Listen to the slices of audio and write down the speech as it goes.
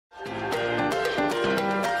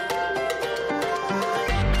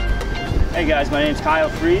Hey guys, my name is Kyle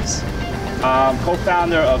Freeze. I'm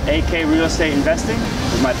co-founder of AK Real Estate Investing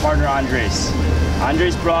with my partner Andres.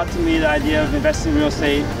 Andres brought to me the idea of investing in real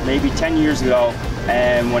estate maybe 10 years ago,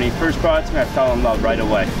 and when he first brought it to me, I fell in love right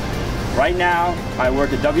away. Right now, I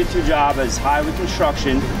work a W-2 job as highway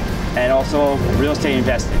construction and also real estate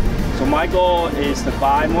investing. So my goal is to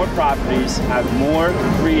buy more properties, have more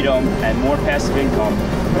freedom and more passive income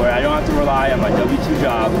where I don't have to rely on my W-2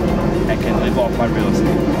 job and can live off my real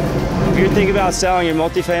estate. If you're thinking about selling your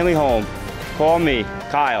multifamily home, call me,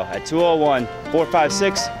 Kyle, at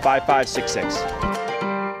 201-456-5566.